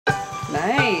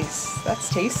Nice. That's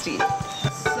tasty.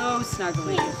 So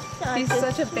snuggly. He's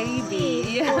such a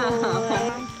baby.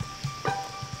 Yeah.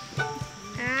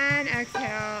 And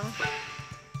exhale.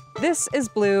 This is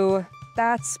Blue,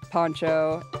 that's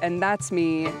Poncho, and that's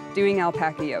me doing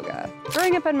alpaca yoga.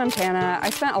 Growing up in Montana, I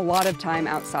spent a lot of time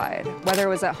outside. Whether it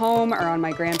was at home or on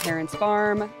my grandparents'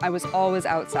 farm, I was always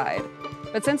outside.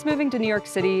 But since moving to New York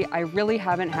City, I really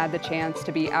haven't had the chance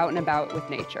to be out and about with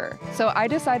nature. So I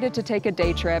decided to take a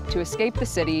day trip to escape the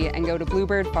city and go to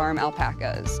Bluebird Farm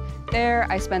Alpacas. There,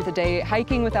 I spent the day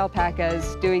hiking with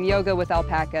alpacas, doing yoga with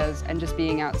alpacas, and just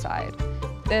being outside.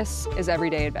 This is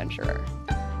Everyday Adventurer.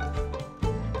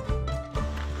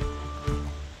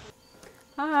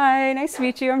 Hi, nice to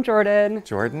meet you. I'm Jordan.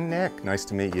 Jordan, Nick, nice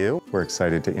to meet you. We're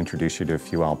excited to introduce you to a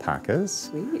few alpacas.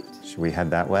 Sweet. Should we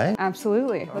head that way?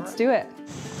 Absolutely. Let's do it.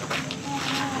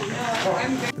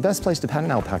 The best place to pet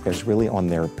an alpaca is really on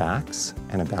their backs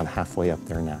and about halfway up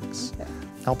their necks. Okay.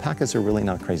 Alpacas are really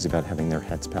not crazy about having their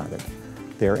heads patted.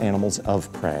 They're animals of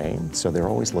prey, so they're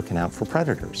always looking out for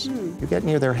predators. You get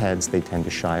near their heads, they tend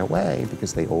to shy away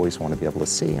because they always want to be able to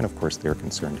see, and of course they're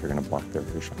concerned you're going to block their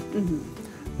vision.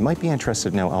 You might be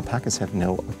interested to know alpacas have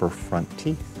no upper front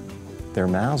teeth. Their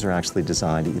mouths are actually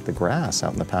designed to eat the grass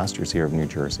out in the pastures here of New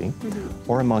Jersey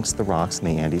or amongst the rocks in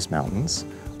the Andes Mountains.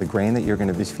 The grain that you're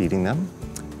going to be feeding them,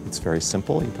 it's very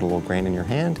simple. You put a little grain in your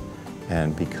hand,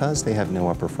 and because they have no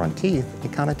upper front teeth,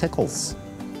 it kind of tickles.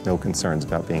 No concerns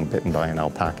about being bitten by an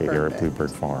alpaca here at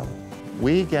Bluebird Farm.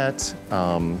 We get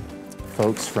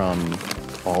folks from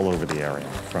all over the area,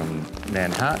 from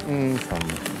Manhattan, from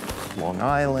Long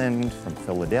Island, from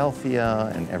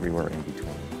Philadelphia, and everywhere in between.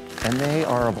 And they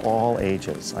are of all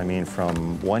ages. I mean,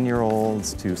 from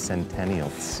 1-year-olds to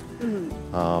centennials.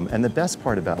 And the best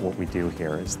part about what we do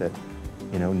here is that,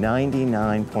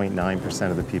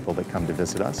 99.9% of the people that come to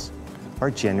visit us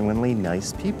are genuinely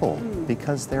nice people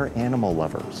because they're animal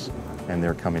lovers and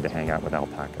they're coming to hang out with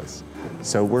alpacas.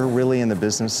 So we're really in the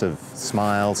business of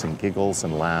smiles and giggles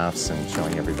and laughs and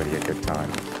showing everybody a good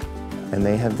time. And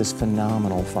they have this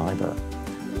phenomenal fiber.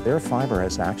 Their fiber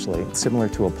is actually similar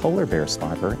to a polar bear's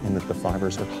fiber in that the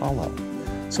fibers are hollow.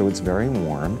 So it's very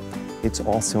warm. It's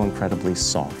also incredibly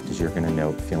soft, as you're going to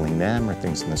note feeling them or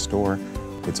things in the store.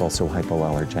 It's also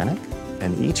hypoallergenic.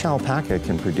 And each alpaca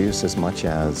can produce as much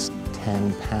as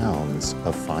 10 pounds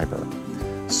of fiber.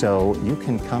 So you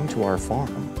can come to our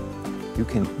farm, you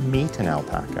can meet an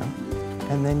alpaca,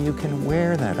 and then you can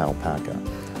wear that alpaca.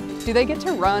 Do they get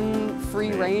to run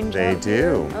free range? They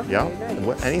do, Okay, yeah.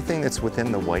 nice. Anything that's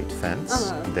within the white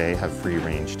fence, they have free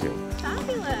range to.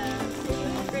 Fabulous. You're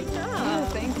doing a great job. Oh,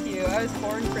 thank you. I was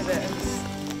born for this.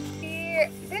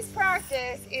 This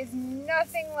practice is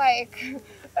nothing like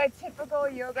a typical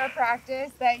yoga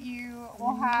practice that you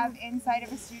will have inside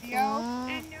of a studio.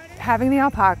 Having the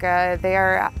alpaca,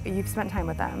 you've spent time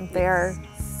with them. They are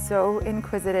so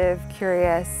inquisitive,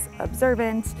 curious,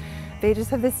 observant. They just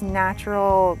have this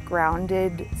natural,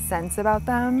 grounded sense about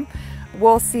them.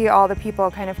 We'll see all the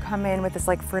people kind of come in with this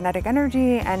like frenetic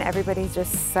energy and everybody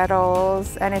just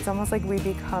settles, and it's almost like we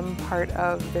become part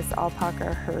of this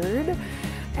alpaca herd.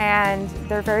 And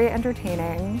they're very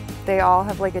entertaining. They all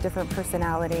have like a different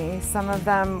personality. Some of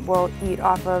them will eat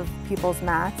off of people's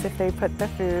mats if they put the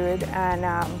food, and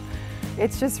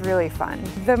it's just really fun.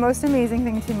 The most amazing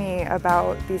thing to me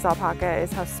about these alpaca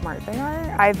is how smart they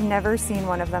are. I've never seen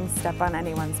one of them step on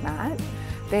anyone's mat.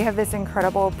 They have this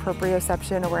incredible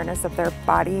proprioception awareness of their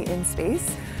body in space.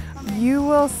 You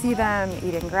will see them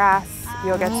eating grass.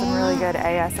 You'll get some really good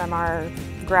ASMR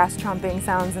grass chomping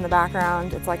sounds in the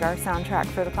background. It's like our soundtrack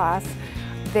for the class.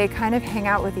 They kind of hang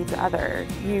out with each other.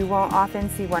 You won't often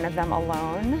see one of them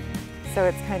alone, so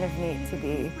it's kind of neat to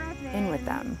be in with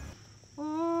them.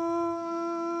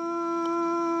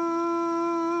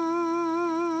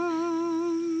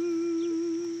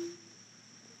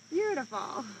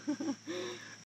 Beautiful.